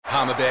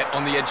Palmerbet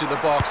on the edge of the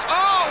box.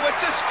 Oh,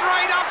 it's a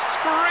straight-up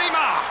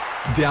screamer!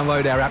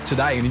 Download our app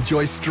today and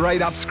enjoy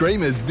straight-up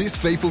screamers this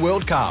FIFA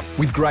World Cup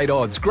with great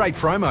odds, great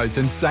promos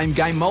and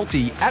same-game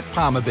multi at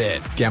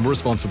Palmerbet. Gamble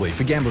responsibly.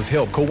 For Gamblers'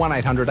 Help, call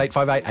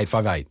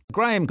 1-800-858-858.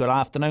 Graham, good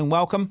afternoon.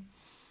 Welcome.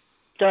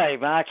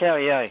 G'day, Mark. How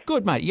are you?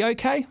 Good, mate. You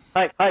okay?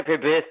 Hope your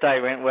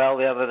birthday went well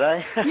the other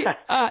day.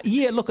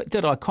 Yeah, look,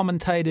 did I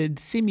commentated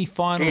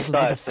semi-finals of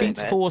the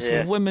Defence Force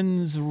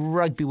Women's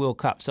Rugby World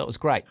Cup, so it was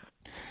great.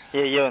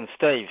 Yeah, you and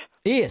Steve.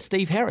 Yeah,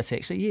 Steve Harris,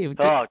 actually.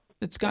 Yeah,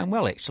 it's going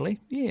well, actually.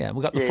 Yeah,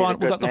 we got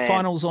the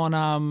finals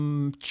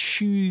on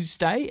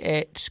Tuesday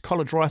at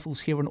College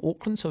Rifles here in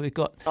Auckland. So we've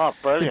got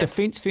the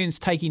Defence Ferns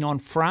taking on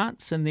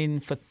France, and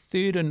then for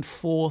third and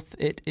fourth,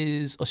 it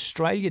is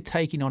Australia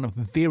taking on a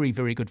very,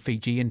 very good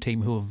Fijian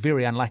team who are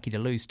very unlucky to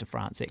lose to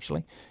France,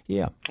 actually.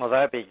 Yeah. Well,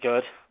 that'd be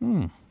good.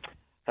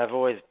 They've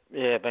always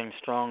been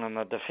strong on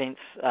the Defence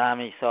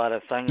Army side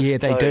of things. Yeah,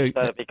 they do.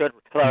 So it'd be good.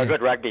 They're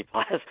good rugby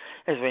players,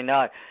 as we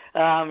know.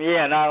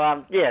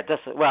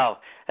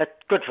 It's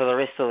good for the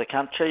rest of the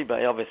country,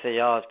 but obviously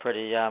I was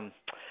pretty... I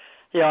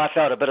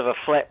felt a bit of a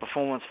flat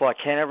performance by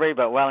Canterbury,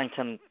 but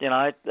Wellington, it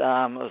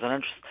was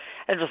an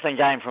interesting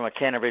game from a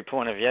Canterbury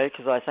point of view,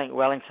 because I think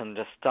Wellington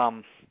just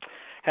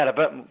had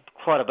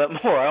quite a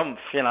bit more oomph,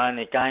 in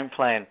their game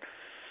plan.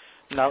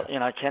 No,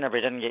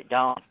 Canterbury didn't get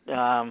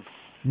going.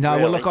 No,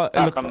 really. well,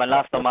 look, from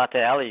Manasa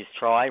Mateali's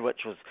try,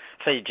 which was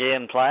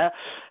Fijian player.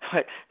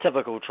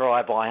 Typical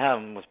try by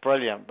him was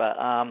brilliant, but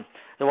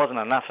there wasn't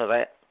enough of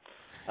that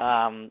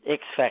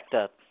X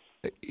factor.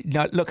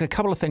 No, look, a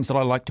couple of things that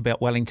I liked about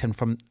Wellington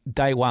from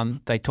day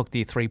one, they took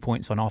their 3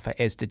 points on offer,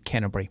 as did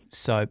Canterbury.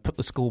 So put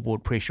the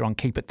scoreboard pressure on,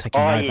 keep it ticking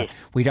over. Yes.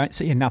 We don't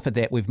see enough of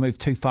that. We've moved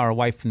too far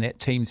away from that.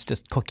 Teams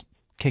just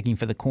kicking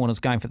for the corners,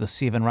 going for the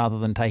 7 rather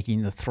than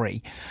taking the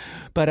 3.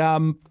 But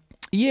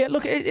yeah,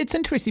 look, it's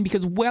interesting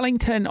because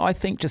Wellington, I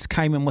think, just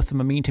came in with the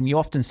momentum. You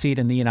often see it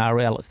in the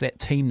NRL. It's that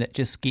team that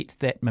just gets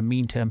that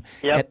momentum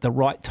at the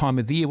right time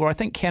of the year, where I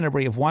think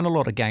Canterbury have won a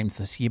lot of games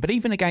this year, but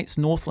even against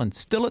Northland,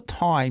 still at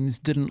times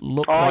didn't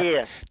look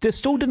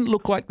still didn't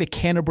look like the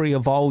Canterbury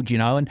of old,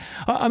 And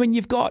I mean,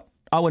 you've got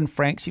Owen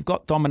Franks, you've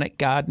got Dominic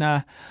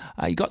Gardner,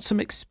 you've got some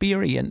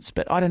experience,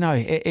 but I don't know,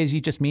 as you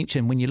just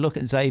mentioned, when you look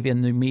at Xavier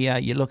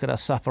Numia, you look at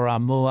Asafa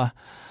Armour,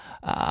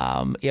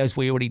 as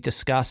we already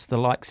discussed, the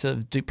likes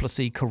of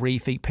Duplessis,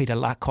 Karifi, Peter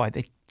Lakai,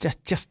 they're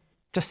just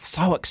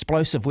so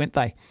explosive, weren't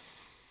they?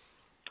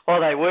 Oh,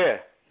 they were.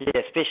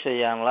 Yeah, especially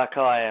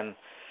Lakai and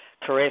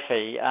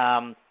Karifi.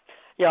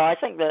 I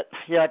think that.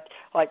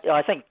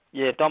 I think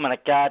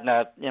Dominic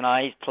Gardner. He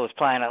was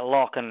playing at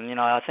lock, and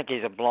I think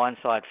he's a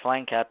blindside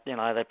flanker.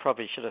 They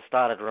probably should have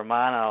started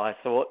Romano, I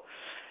thought,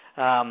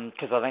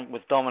 because I think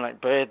with Dominic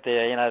Bird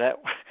there,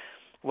 that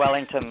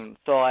Wellington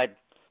side,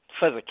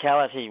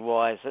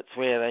 physicality-wise, it's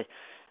where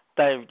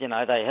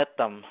they hit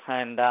them,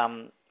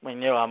 and we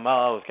knew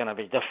Amoa was going to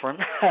be difficult.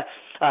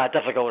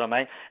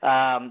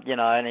 And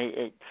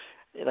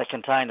they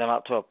contained him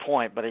up to a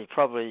point, but he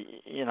probably,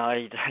 he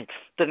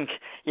didn't.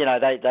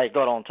 They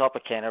got on top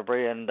of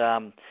Canterbury, and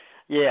I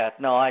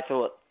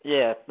thought,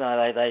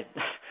 they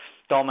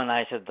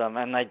dominated them,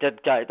 and they did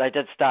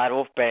start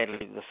off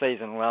badly the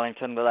season,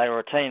 Wellington, but they were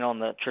a team on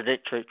the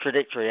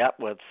trajectory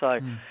upwards.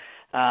 So.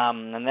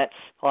 And that's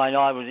I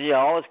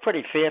was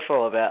pretty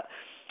fearful about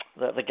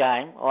the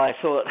game. I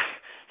thought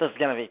this is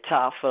going to be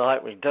tough, but I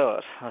hope we do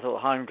it. I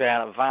thought home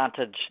ground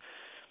advantage.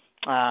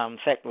 In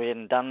fact, we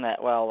hadn't done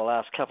that well the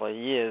last couple of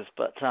years,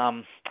 but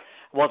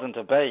wasn't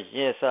to be.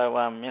 Yeah,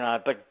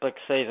 so big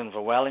season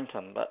for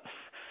Wellington, but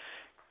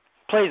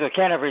pleased with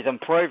Canterbury's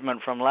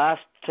improvement from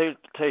last two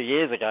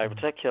years ago,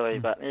 particularly.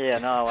 But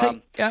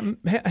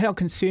how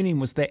concerning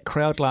was that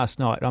crowd last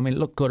night? I mean, it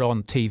looked good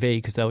on TV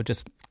because they were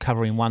just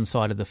covering one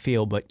side of the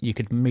field, but you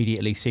could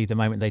immediately see the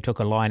moment they took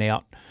a line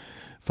out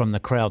from the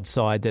crowd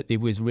side that there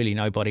was really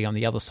nobody on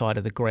the other side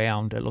of the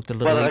ground. It looked a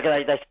little... Well,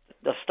 they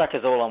stuck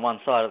us all on one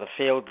side of the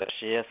field this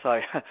year, so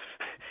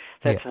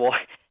that's why...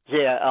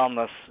 Yeah, on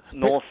the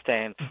north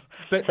stand.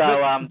 So it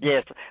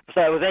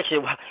was actually...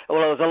 Well, it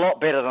was a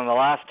lot better than the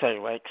last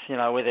 2 weeks,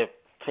 whether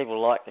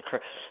people like the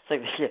crowd. So,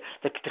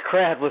 the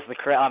crowd was the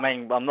crowd. I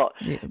mean, I'm not...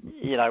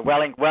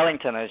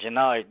 Wellington, as you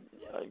know,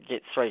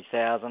 gets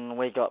 3,000.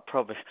 We got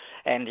probably...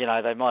 And,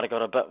 they might have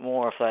got a bit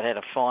more if they'd had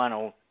a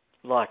final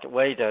like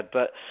we did.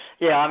 But,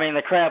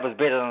 the crowd was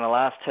better than the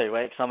last 2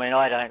 weeks. I mean,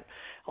 I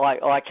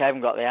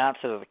haven't got the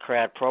answer to the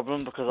crowd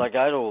problem because I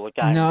go to all the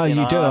games. No,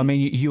 you do. I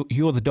mean,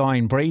 you're the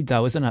dying breed,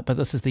 though, isn't it? But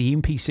this is the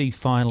NPC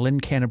final in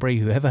Canterbury,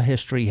 who have a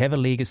history, have a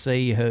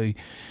legacy, who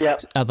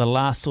are the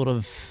last sort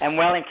of... And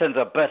Wellington's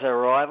a bitter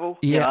rival,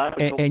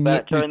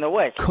 during the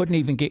week. Couldn't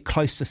even get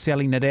close to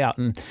selling it out.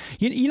 And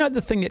you know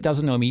the thing that does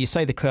annoy me, you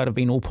say the crowd have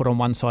been all put on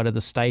one side of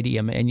the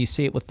stadium, and you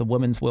see it with the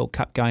Women's World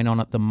Cup going on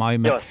at the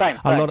moment. Same.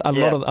 A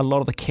lot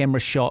of the camera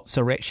shots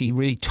are actually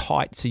really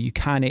tight, so you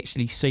can't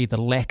actually see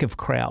the lack of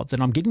crowds.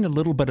 And I'm getting a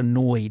little bit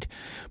annoyed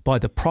by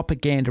the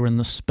propaganda and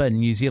the spin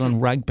New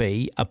Zealand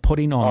Rugby are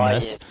putting on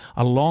this,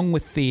 along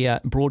with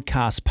their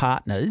broadcast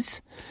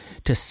partners,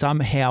 to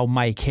somehow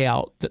make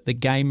out that the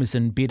game is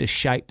in better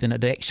shape than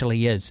it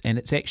actually is. And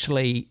it's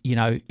actually,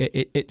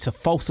 it's a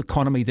false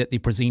economy that they're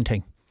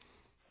presenting.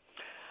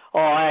 Oh,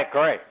 I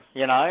agree.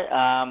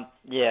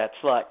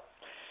 It's like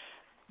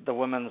the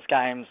women's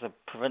games, the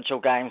provincial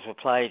games were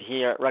played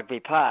here at Rugby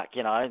Park,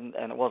 and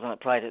it wasn't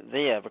played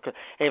there, because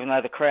even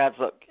though the crowds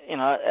it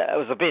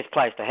was the best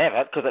place to have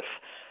it because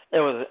it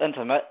was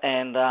intimate,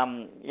 and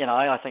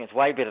I think it's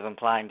way better than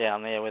playing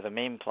down there where the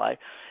men play.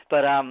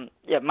 But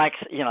it makes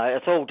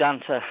it's all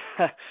done to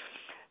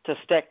to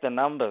stack the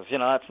numbers.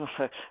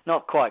 It's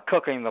not quite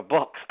cooking the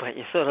books, but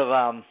you sort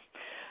of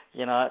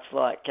it's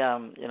like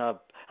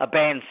a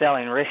band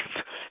selling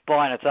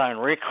buying its own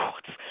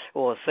records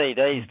or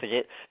CDs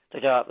to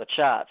go up the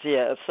charts.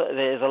 Yeah,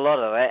 there's a lot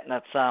of that, and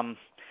it's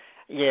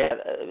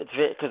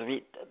because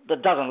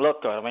it doesn't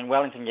look good. I mean,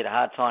 Wellington get a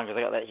hard time because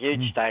they got that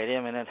huge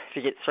stadium, and if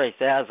you get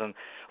 3,000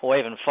 or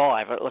even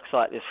 5, it looks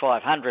like there's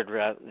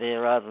 500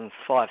 there rather than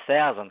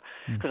 5,000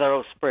 because they're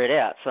all spread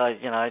out. So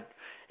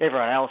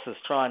everyone else is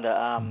trying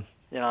to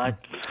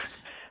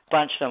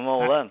bunch them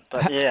all in.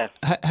 But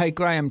Hey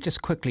Graham,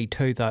 just quickly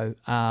too though,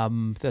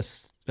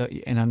 this,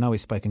 and I know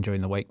we've spoken during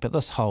the week, but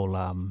this whole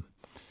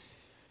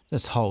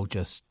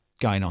just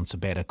going on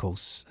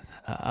sabbaticals,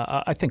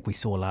 I think we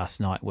saw last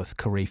night with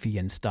Karifi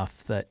and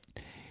stuff that,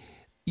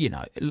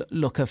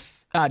 look,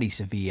 if Artie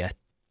Severe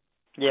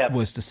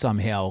was to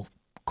somehow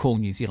call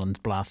New Zealand's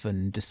bluff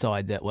and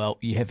decide that, well,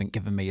 you haven't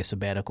given me a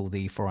sabbatical,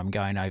 therefore I'm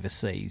going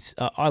overseas,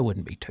 I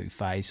wouldn't be too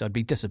phased. I'd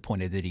be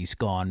disappointed that he's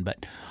gone,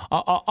 but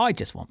I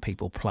just want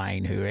people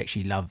playing who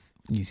actually love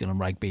New Zealand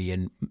rugby,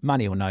 and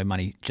money or no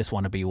money, just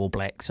want to be All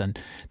Blacks, and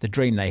the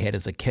dream they had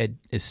as a kid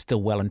is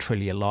still well and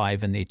truly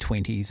alive in their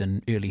 20s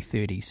and early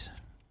 30s.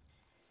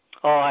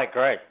 Oh, I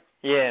agree.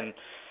 Yeah, and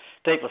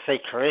people see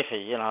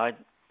Karifi, I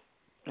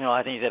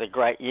think he's had a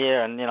great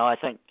year, and I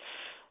think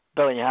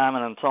Billy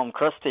Harmon and Tom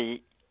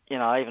Christie,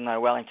 even though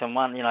Wellington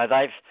won,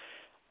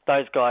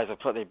 those guys have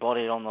put their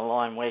body on the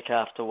line week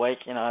after week.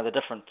 The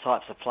different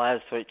types of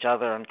players to each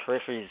other, and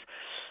Karifi's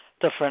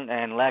different,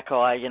 and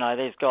Lakai,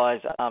 these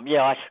guys,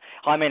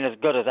 I mean, as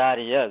good as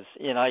Artie is,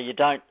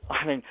 the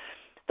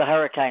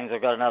Hurricanes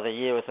have got another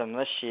year with him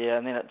this year,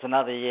 and then it's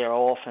another year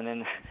off, and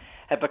then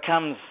it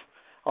becomes,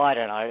 I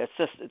don't know, it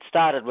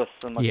started with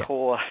the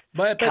McCaw,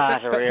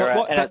 Carter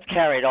era, and it's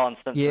carried on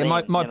since then.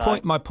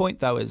 My point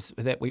though is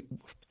that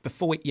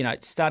before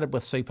it started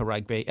with Super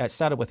Rugby, it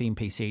started with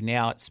NPC,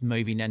 now it's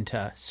moving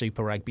into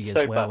Super Rugby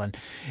as well, and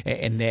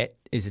that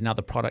is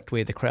another product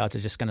where the crowds are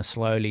just going to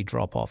slowly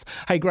drop off.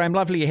 Hey Graham,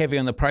 lovely to have you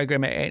on the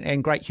program,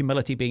 and great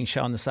humility being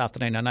shown this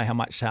afternoon. I know how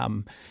much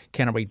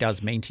Canterbury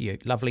does mean to you.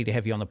 Lovely to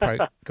have you on the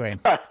program.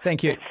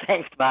 Thank you.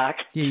 Thanks, Mark.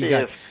 Here you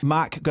go.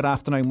 Mark, good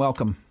afternoon,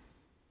 welcome.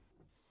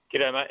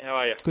 G'day, mate. How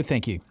are you? Good,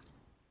 thank you.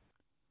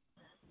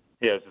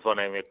 Yeah, I was just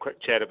wanting to have a quick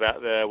chat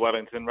about the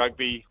Wellington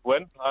Rugby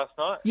win last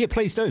night. Yeah,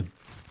 please do.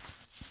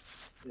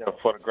 Yeah,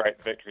 what a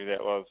great victory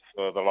that was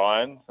for the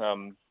Lions.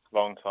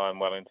 Long-time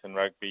Wellington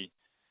Rugby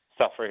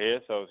sufferer here,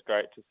 so it was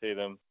great to see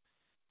them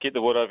get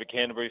the wood over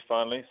Canterbury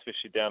finally,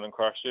 especially down in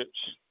Christchurch.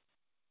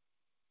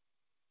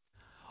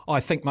 I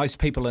think most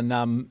people in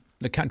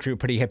the country are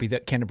pretty happy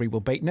that Canterbury were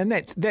beaten, and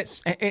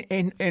that's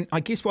I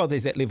guess while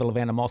there's that level of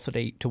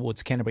animosity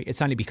towards Canterbury,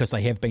 it's only because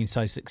they have been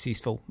so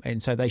successful,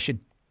 and so they should,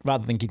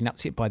 rather than getting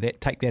upset by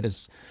that, take that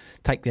as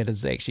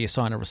actually a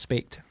sign of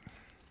respect.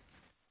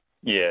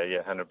 Yeah,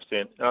 100%.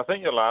 And I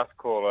think your last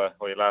caller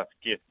or your last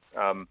guest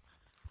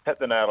hit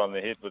the nail on the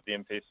head with the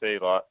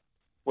NPC. Like,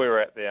 we were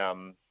at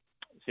the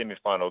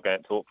semi-final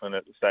against Auckland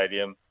at the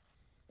stadium,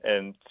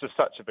 and it's just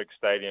such a big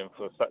stadium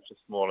for such a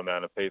small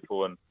amount of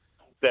people, and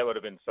that would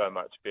have been so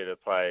much better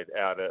played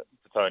out at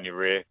Petone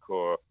Rec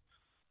or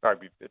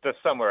rugby, just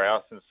somewhere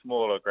else in a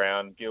smaller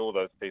ground. Get all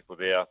those people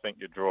there. I think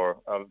you'd draw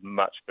a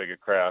much bigger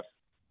crowd.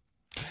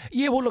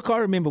 Yeah, well, look, I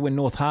remember when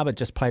North Harbour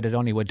just played at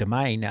Oniwa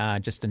Domain,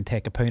 just in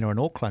Takapuna in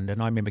Auckland,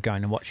 and I remember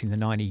going and watching the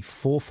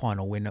 94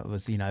 final when it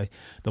was, the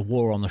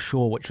war on the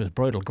shore, which was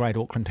brutal. Great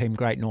Auckland team,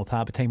 great North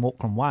Harbour team.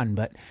 Auckland won,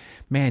 but,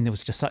 man, there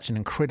was just such an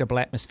incredible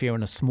atmosphere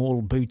in a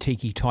small,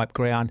 boutique-y type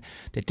ground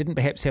that didn't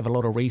perhaps have a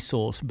lot of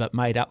resource, but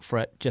made up for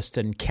it just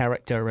in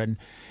character. And,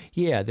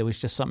 yeah, there was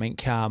just something,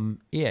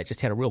 it just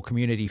had a real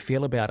community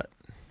feel about it.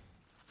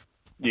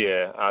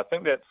 Yeah, I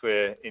think that's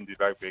where NZ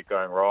Rugby are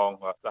going wrong.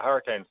 Like, the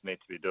Hurricanes need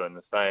to be doing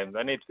the same.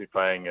 They need to be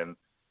playing in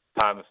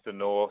Palmerston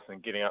North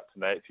and getting up to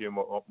Napier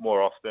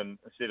more often,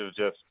 instead of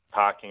just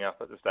parking up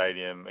at the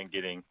stadium and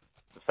getting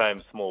the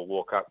same small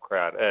walk-up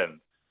crowd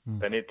in.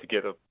 They need to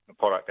get the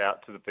product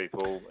out to the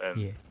people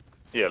and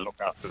look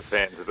after the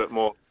fans a bit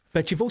more.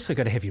 But you've also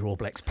got to have your All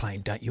Blacks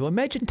playing, don't you?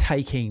 Imagine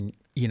taking,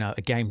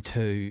 a game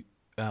to...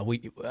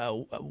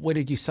 where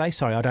did you say?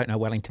 Sorry, I don't know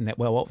Wellington that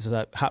well. What was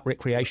it? Hutt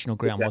Recreational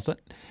Ground, was it?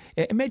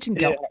 Imagine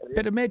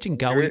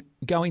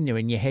going there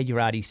and you had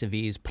your Artie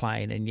Severes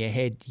playing and you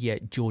had your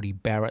Geordie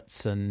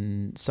Barretts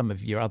and some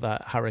of your other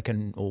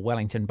Hurricane or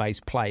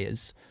Wellington-based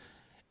players,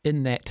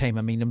 in that team,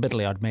 I mean,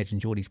 admittedly, I'd imagine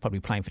Geordie's probably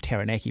playing for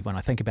Taranaki when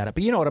I think about it.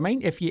 But you know what I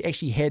mean? If you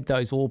actually had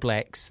those All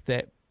Blacks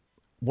that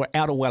were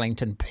out of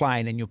Wellington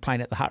playing and you're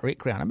playing at the Hut Rec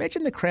Ground,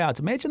 imagine the crowds,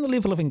 imagine the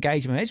level of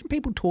engagement, imagine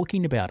people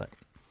talking about it.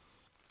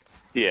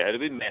 Yeah, it'll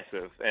be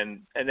massive,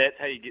 and that's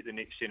how you get the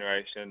next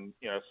generation,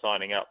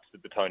 signing up to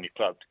the Tony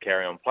Club to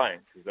carry on playing,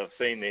 because they've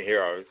seen their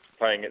heroes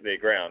playing at their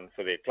ground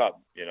for their club,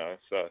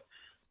 So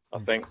I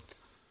think,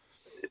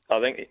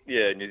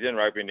 New Zealand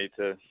Rugby need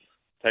to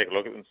take a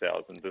look at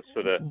themselves and just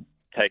sort of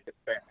take it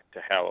back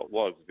to how it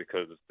was,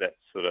 because that's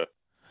sort of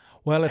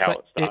how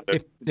it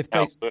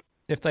started.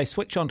 If they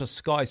switch on to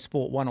Sky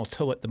Sport 1 or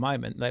 2 at the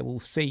moment, they will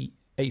see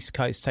East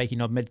Coast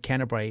taking on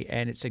Mid-Canterbury,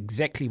 and it's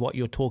exactly what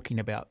you're talking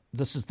about.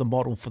 This is the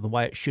model for the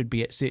way it should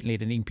be, certainly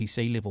at an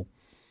NPC level.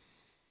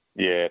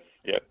 Yeah.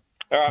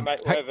 All right, mate.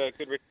 We'll have a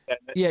good rest of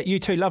that. Yeah, you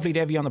too. Lovely to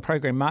have you on the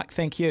program, Mark.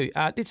 Thank you.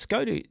 Let's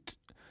go to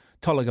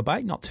Tolaga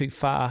Bay, not too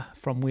far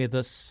from where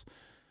this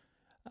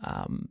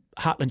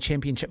Heartland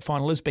Championship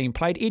final is being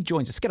played. Ed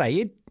joins us.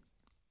 G'day, Ed.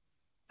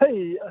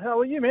 Hey, how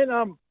are you,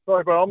 man?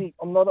 Sorry, bro.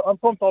 I'm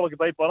from Tolaga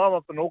Bay, but I'm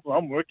up in Auckland.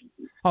 I'm working.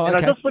 Oh, okay.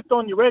 And I just flicked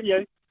on your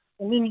radio,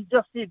 and then you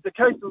just said the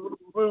Coast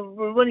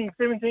were winning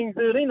 17-13.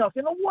 I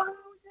said, oh, wow,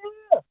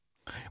 yeah.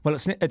 Well,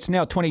 it's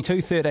now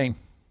 22-13.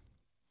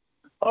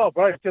 Oh,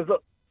 bro, because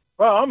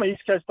I'm an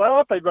East Coast player.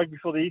 I played rugby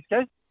for the East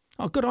Coast.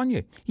 Oh, good on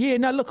you. Yeah,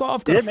 no, look,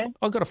 I've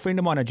got a friend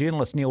of mine, a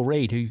journalist, Neil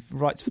Reid, who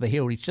writes for the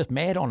Herald. He's just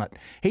mad on it.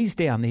 He's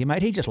down there,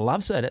 mate. He just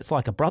loves it. It's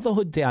like a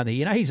brotherhood down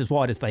there. He's as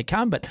wide as they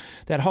come, but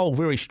that whole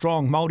very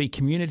strong Māori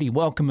community,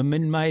 welcome them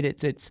in, mate.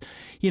 It's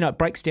it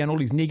breaks down all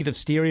these negative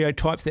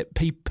stereotypes that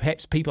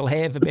perhaps people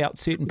have about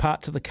certain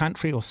parts of the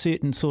country or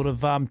certain sort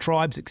of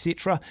tribes,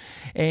 etc.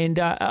 And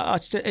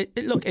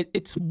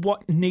it's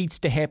what needs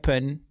to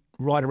happen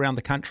right around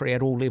the country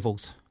at all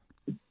levels.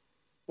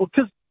 Well,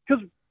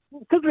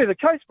 because we're the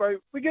coast, bro,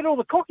 we get all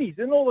the cockies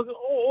and all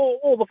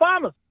the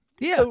farmers.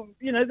 Yeah. So,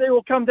 they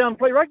all come down and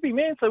play rugby,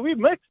 man, so we're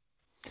mixed.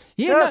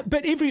 Yeah, no,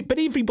 but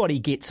everybody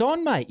gets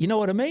on, mate. You know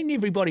what I mean?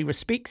 Everybody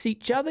respects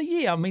each other.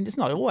 Yeah, I mean, it's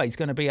not always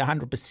going to be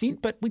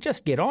 100%, but we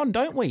just get on,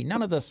 don't we?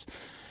 None of this,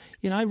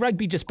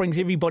 rugby just brings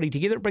everybody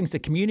together. It brings the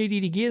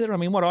community together. I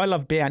mean, what I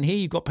love down here,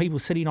 you've got people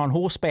sitting on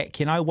horseback,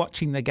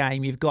 watching the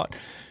game. You've got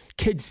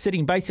kids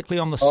sitting basically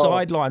on the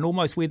sideline,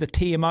 almost where the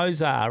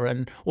TMOs are,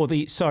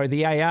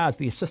 the ARs,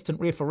 the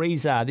assistant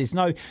referees are. There's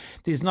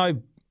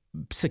no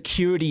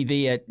security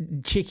there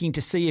checking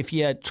to see if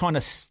you're trying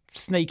to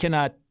sneak in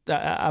a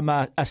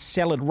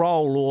salad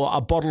roll or a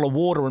bottle of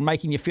water and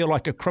making you feel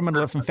like a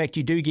criminal if in fact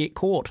you do get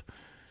caught.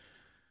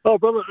 Oh,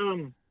 brother,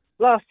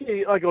 last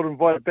year I got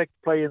invited back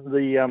to play in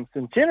the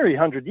Centenary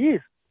 100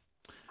 years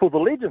for the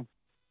Legends.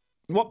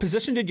 What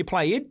position did you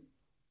play, Ed?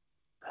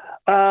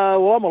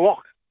 Well, I'm a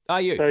lock. Are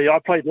you? So I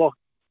played lock.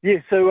 Yeah,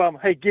 so,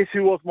 hey, guess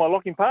who was my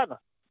locking partner?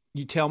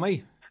 You tell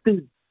me.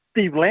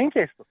 Steve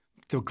Lancaster.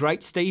 The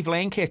great Steve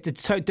Lancaster.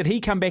 So did he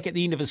come back at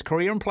the end of his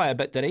career and play a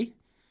bit, did he?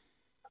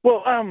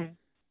 Well, I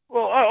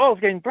was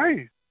going, bro,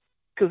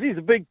 because he's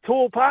a big,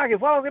 tall Parker.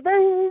 Well, I was like,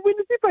 bro, when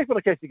did you play for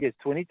the Coast? He goes,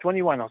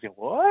 2021. I was like,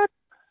 what?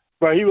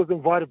 Bro, he was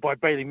invited by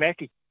Bailey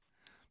Mackey.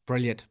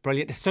 Brilliant.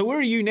 So where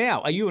are you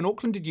now? Are you in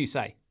Auckland, did you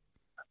say?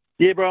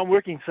 Yeah, bro, I'm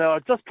working. So I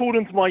just pulled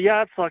into my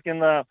yard so I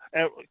can,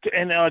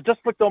 and I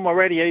just flicked on my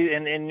radio,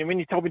 and when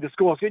you told me to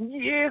score, I was going,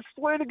 yes,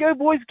 way to go,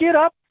 boys, get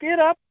up.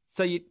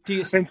 So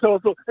And so I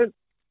thought,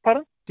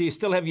 pardon? Do you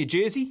still have your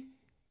jersey?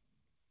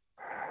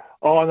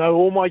 Oh, no,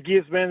 all my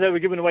gears, man, they were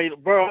given away.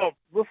 Bro,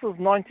 this was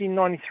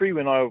 1993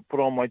 when I put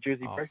on my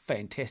jersey, bro. Oh,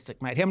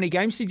 fantastic, mate. How many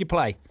games did you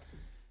play?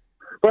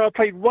 Well, I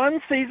played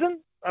one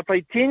season. I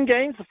played 10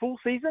 games, a full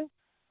season.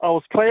 I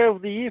was player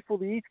of the year for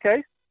the East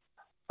Coast.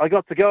 I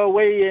got to go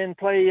away and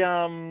play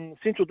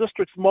Central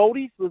District's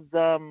Māoris with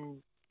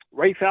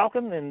Ray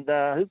Falcon and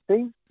his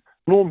team,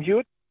 Norm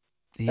Hewitt.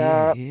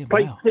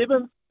 Played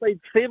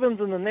sevens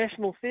in the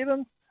national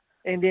sevens,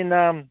 and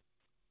then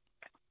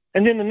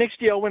the next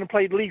year I went and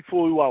played league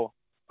for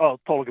Uawa,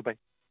 Tolaga Bay.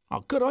 Oh,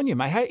 good on you,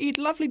 mate. Hey, Ed,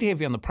 lovely to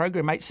have you on the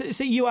program, mate.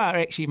 See, you are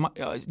actually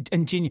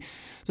ingenuous.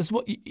 This is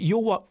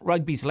what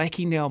rugby's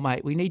lacking now,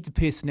 mate. We need the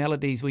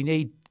personalities. We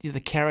need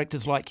the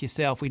characters like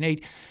yourself. We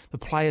need the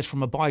players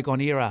from a bygone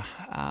era.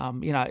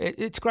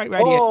 It's great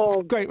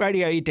radio. Great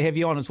radio, Ed, to have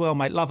you on as well,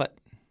 mate. Love it.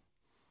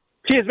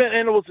 Cheers, man.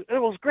 And it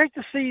was great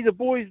to see the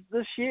boys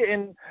this year.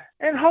 And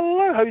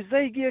hello,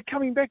 Jose Gear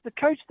coming back to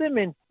coach them,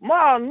 and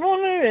Ma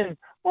Nonu, and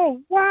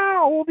oh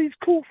wow, all these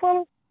cool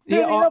fellas.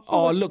 Yeah,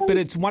 look, but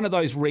it's one of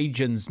those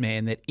regions,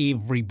 man, that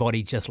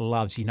everybody just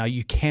loves.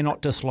 You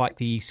cannot dislike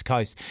the East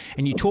Coast.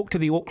 And you talk to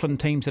the Auckland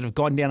teams that have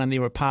gone down in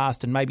their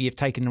past and maybe have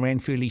taken the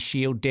Ranfurly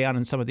Shield down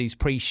in some of these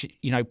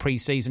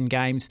pre-season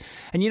games.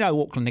 And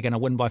Auckland are going to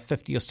win by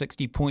 50 or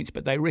 60 points,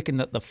 but they reckon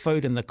that the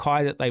food and the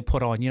kai that they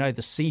put on,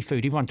 the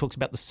seafood, everyone talks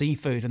about the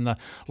seafood and the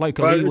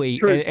local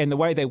iwi and the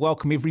way they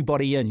welcome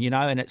everybody in,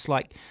 and it's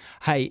like,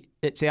 hey,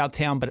 it's our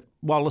town, but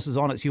while this is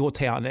on, it's your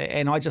town.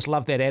 And I just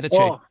love that attitude.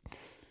 Oh.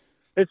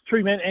 It's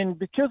true, man. And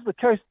because the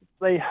Coast,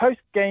 they host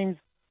games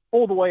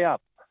all the way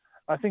up.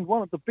 I think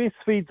one of the best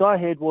feeds I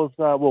had was,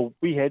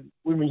 we had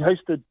when we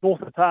hosted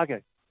North Otago.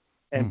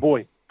 And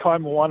boy, Kai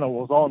Moana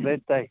was on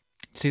that day.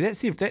 See,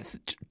 that's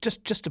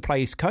just to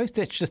play East Coast.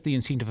 That's just the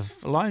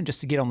incentive alone,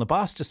 just to get on the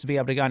bus, just to be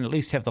able to go and at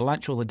least have the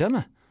lunch or the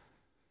dinner.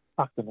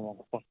 Fuck them on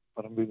the bus,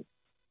 but I'm moving.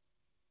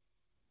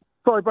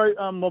 Sorry,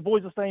 bro. My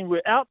boys are saying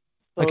we're out.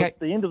 So Okay. It's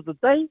the end of the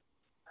day.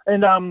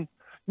 And, go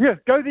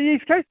to the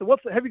East Coast.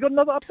 Have you got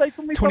another update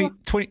for me,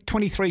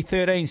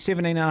 23-13,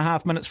 17 and a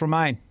half minutes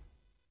remain.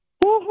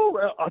 Woo-hoo.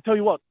 I'll tell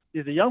you what.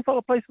 There's a young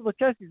fella plays for the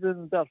Coast. He's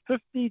in about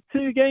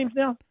 52 games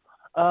now.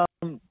 Oh,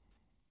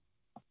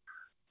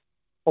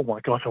 my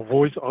gosh. I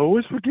always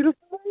forget his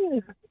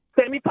name.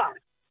 Sammy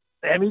Park.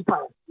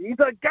 He's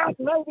a gun,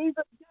 mate. He's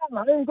a gun.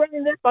 I ain't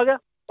getting that bugger.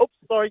 Oops,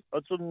 sorry. I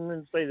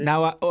shouldn't say that.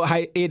 No,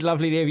 hey, Ed,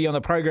 lovely to have you on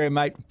the program,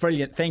 mate.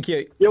 Brilliant. Thank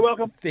you. You're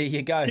welcome. There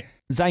you go.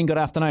 Zane, good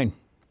afternoon.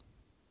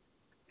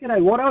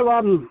 G'day,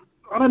 Watto.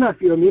 I don't know if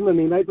you remember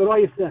me, mate, but I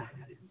used to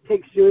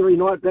text you every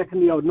night back in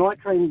the old night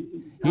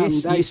train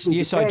days.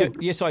 Yes, I do.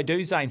 Yes, I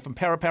do, Zane, from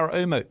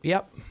Parapara-Umu.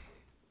 Yep.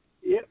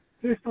 Yep.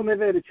 First time I've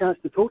ever had a chance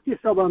to talk to you,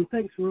 so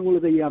thanks for all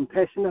of the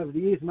passion over the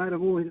years, mate.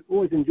 I've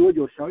always enjoyed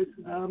your shows.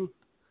 So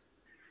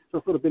I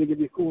thought I'd better give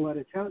you a call at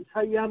a chance.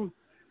 Hey,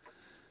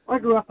 I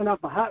grew up in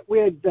Upper Hutt. We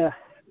had the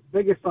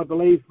biggest, I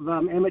believe,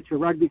 amateur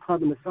rugby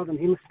club in the Southern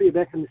Hemisphere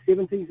back in the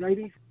 70s,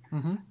 80s.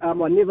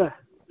 Mm-hmm. I never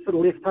sort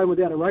of left home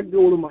without a rugby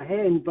ball in my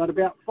hand, but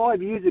about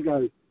 5 years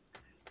ago,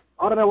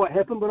 I don't know what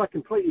happened, but I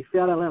completely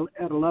fell out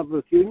of love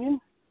with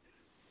Union.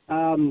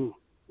 So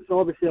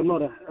obviously I'm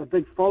not a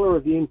big follower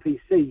of the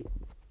NPC,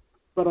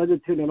 but I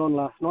did turn it on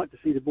last night to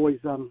see the boys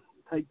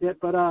take that.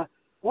 But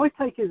my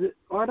take is that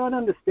I don't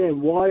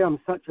understand why I'm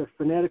such a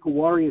fanatical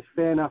Warriors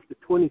fan after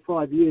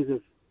 25 years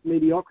of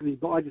mediocrity,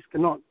 but I just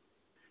cannot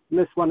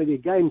miss one of their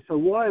games. So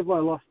why have I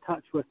lost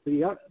touch with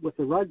the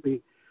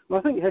rugby? Well,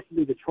 I think it has to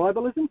be the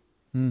tribalism.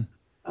 Mm.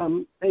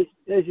 As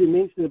you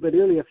mentioned a bit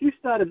earlier, if you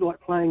started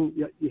like playing,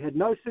 you had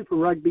no Super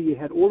Rugby, you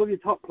had all of your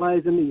top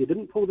players in there, you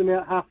didn't pull them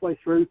out halfway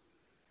through,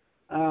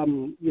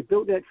 you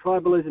built that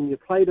tribalism, you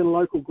played in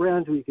local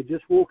grounds where you could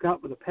just walk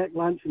up with a packed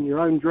lunch and your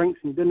own drinks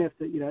and you didn't have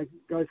to,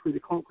 go through the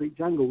concrete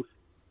jungles.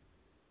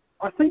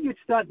 I think you'd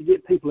start to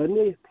get people in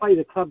there, play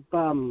the club,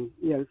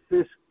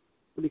 first,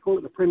 what do you call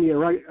it, the Premier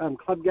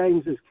club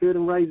games as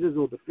curtain raisers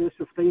or the first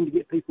 15 to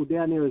get people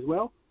down there as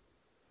well.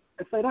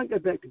 If they don't go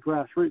back to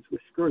grassroots, we're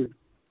screwed.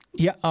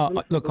 Yeah,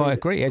 look, I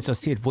agree. As I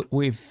said,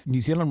 we've New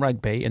Zealand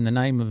Rugby, in the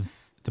name of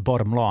the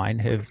bottom line,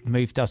 have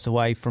moved us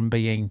away from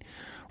being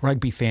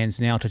rugby fans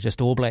now to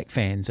just All Black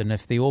fans. And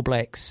if the All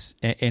Blacks,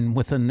 and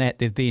within that,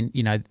 they've then,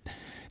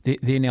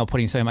 they're now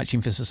putting so much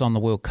emphasis on the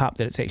World Cup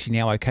that it's actually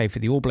now okay for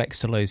the All Blacks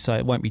to lose. So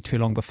it won't be too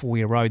long before we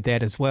erode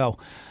that as well.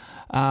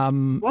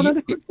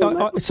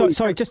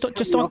 Sorry, just on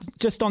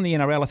the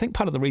NRL, I think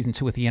part of the reason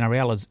too with the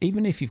NRL is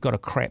even if you've got a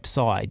crap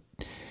side,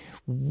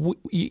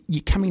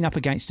 you're coming up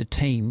against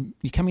teams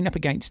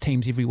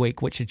every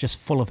week which are just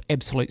full of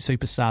absolute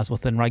superstars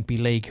within rugby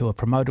league who are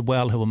promoted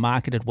well, who are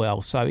marketed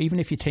well. So even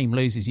if your team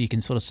loses, you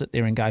can sort of sit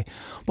there and go,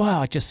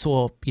 well, I just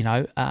saw,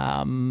 I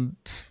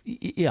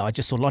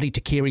just saw Lottie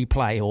Takiri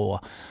play or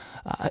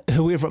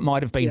whoever it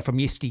might have been from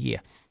yesteryear.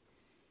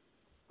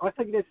 I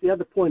think that's the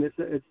other point.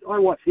 I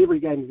watch every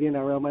game of the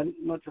NRL, man,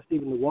 not just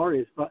even the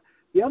Warriors. But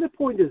the other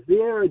point is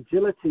their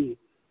agility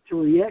to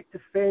react to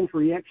fans'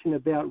 reaction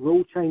about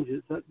rule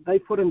changes that they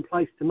put in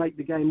place to make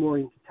the game more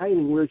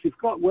entertaining. Whereas you've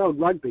got World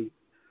Rugby.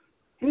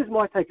 Here's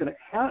my take on it.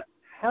 How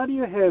do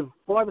you have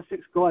 5 or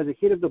 6 guys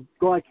ahead of the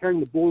guy carrying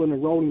the ball in a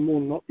rolling ball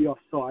and not be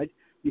offside?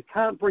 You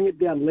can't bring it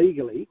down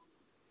legally.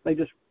 They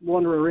just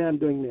wander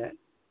around doing that.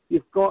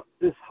 You've got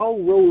this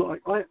whole rule.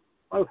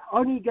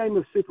 Only game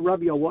of Super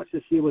Rugby I watched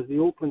this year was the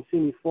Auckland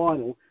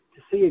semi-final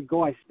to see a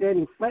guy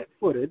standing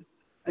flat-footed.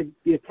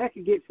 The attacker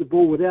gets the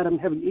ball without him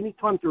having any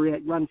time to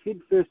react, runs head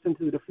first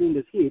into the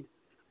defender's head,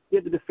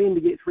 yet the defender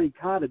gets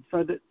red-carded.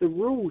 So that the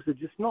rules are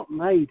just not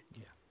made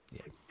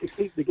to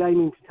keep the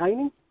game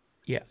entertaining.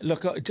 Yeah,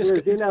 look, whereas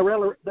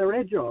NRL, they're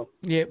agile.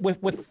 Yeah,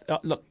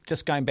 look,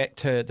 just going back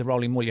to the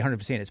rolling maul,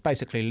 100%, it's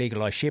basically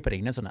legalised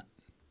shepherding, isn't it?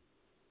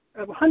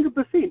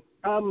 100%.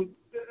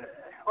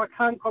 I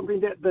can't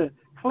comprehend that. The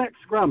collapse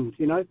scrums,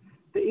 the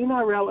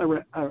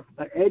NRL are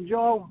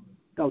agile.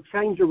 They'll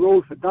change the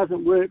rules if it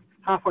doesn't work.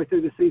 Halfway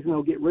through the season,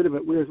 they'll get rid of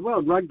it. Whereas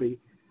World Rugby,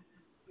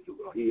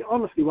 you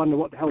honestly wonder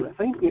what the hell they're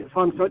thinking at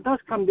times. So it does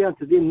come down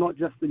to them, not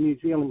just the New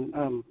Zealand,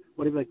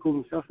 whatever they call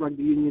themselves,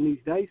 rugby union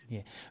these days.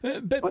 Yeah,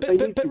 but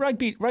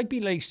rugby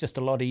league's just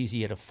a lot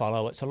easier to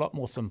follow. It's a lot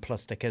more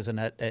simplistic, isn't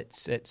it?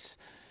 It's.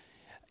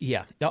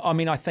 Yeah, I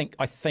mean, I think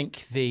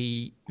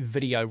the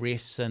video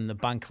refs and the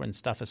bunker and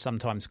stuff have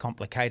sometimes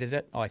complicated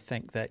it. I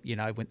think that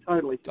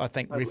I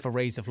think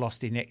referees have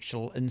lost their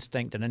natural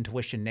instinct and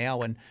intuition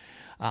now, and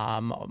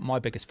my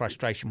biggest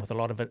frustration with a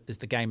lot of it is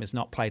the game is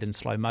not played in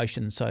slow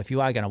motion. So if you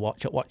are going to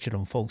watch it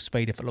on full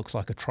speed. If it looks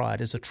like a try,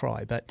 it is a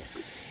try. But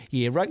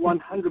yeah,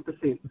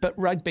 100%. But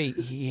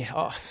rugby,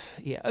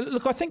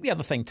 Look, I think the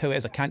other thing too,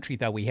 as a country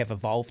though, we have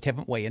evolved,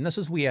 haven't we? And this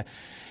is where,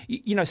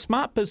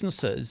 smart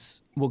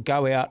businesses will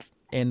go out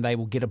and they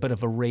will get a bit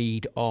of a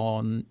read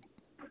on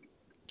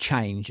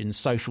change and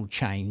social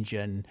change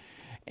and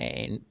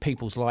and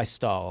people's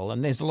lifestyle.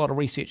 And there's a lot of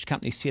research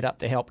companies set up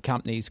to help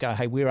companies go,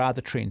 hey, where are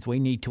the trends? We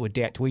need to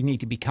adapt. We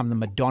need to become the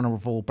Madonna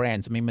of all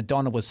brands. I mean,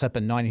 Madonna was hip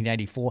in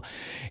 1984,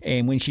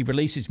 and when she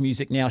releases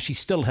music now, she's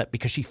still hip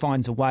because she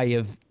finds a way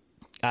of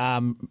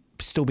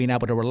still being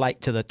able to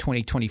relate to the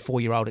 20,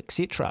 24-year-old,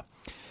 etc.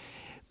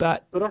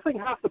 But I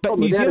think half the problem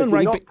New with that Zealand is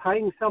you're rugby, not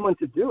paying someone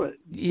to do it.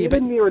 Yeah, Get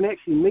in there and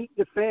actually meet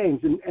the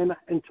fans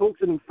and talk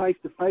to them face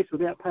to face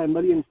without paying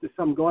millions to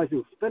some guys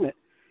who'll spin it.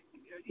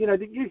 You know,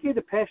 you hear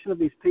the passion of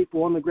these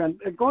people on the ground.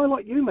 A guy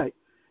like you, mate,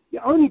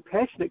 you're only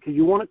passionate because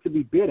you want it to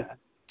be better.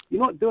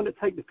 You're not doing it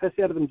to take the piss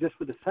out of them just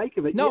for the sake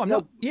of it. No, I'm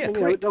not. Yeah,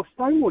 correct. They'll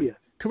stonewall you.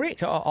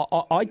 Correct.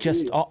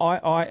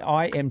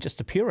 I am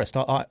just a purist.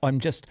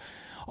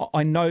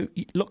 I know.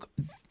 Look,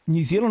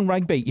 New Zealand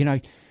rugby, you know,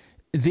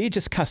 they're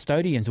just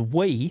custodians.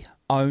 We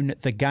own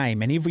the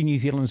game, and every New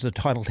Zealander is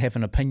entitled to have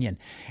an opinion.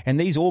 And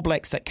these All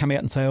Blacks that come out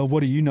and say, oh, what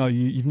do you know?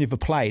 You've never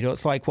played.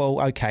 It's like,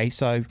 well, okay,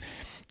 so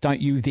don't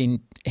you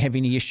then have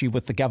any issue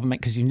with the government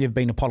because you've never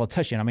been a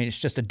politician? I mean, it's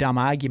just a dumb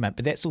argument,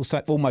 but that's also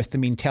almost the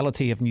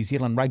mentality of New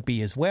Zealand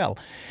rugby as well.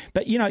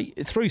 But, you know,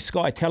 through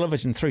Sky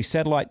Television, through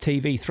satellite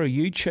TV, through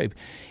YouTube,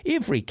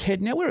 every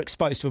kid, now we're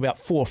exposed to about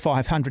 400 or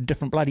 500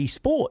 different bloody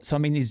sports. I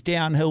mean, there's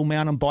downhill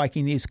mountain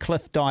biking, there's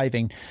cliff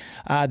diving,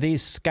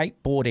 there's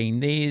skateboarding,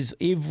 there's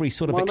every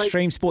sort of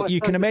extreme sport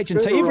you can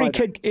imagine. So every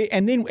kid,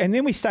 and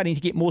then we're starting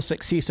to get more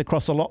success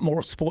across a lot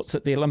more sports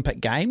at the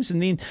Olympic Games.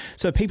 And then,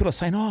 so people are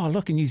saying, oh,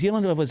 look, in New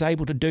Zealand I was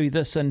able to do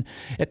this and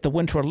at the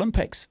Winter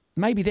Olympics.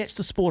 Maybe that's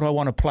the sport I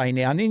want to play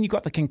now. And then you've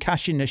got the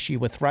concussion issue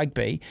with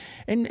rugby.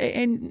 And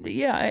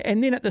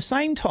then at the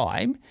same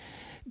time,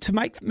 to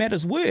make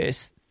matters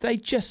worse, they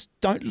just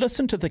don't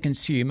listen to the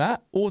consumer,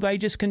 or they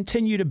just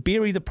continue to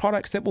bury the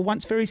products that were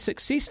once very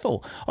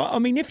successful. I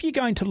mean, if you're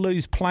going to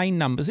lose playing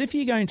numbers, if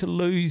you're going to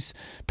lose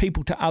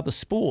people to other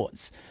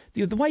sports,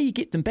 the way you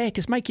get them back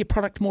is make your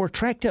product more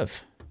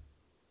attractive.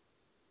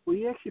 Well,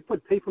 you actually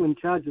put people in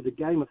charge of the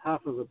game with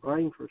half of a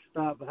brain for a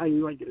start, but hey,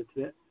 you won't get into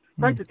that.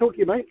 Great to talk to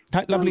you, mate.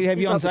 Lovely to have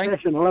you on, Zane.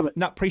 I love it.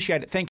 No,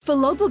 appreciate it. Thank you. For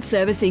logbook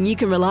servicing you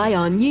can rely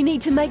on, you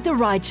need to make the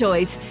right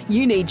choice.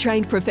 You need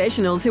trained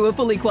professionals who are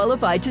fully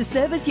qualified to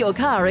service your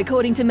car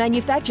according to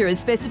manufacturer's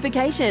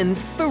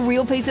specifications. For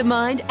real peace of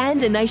mind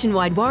and a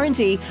nationwide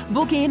warranty,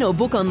 book in or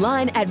book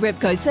online at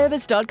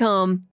repcoservice.com.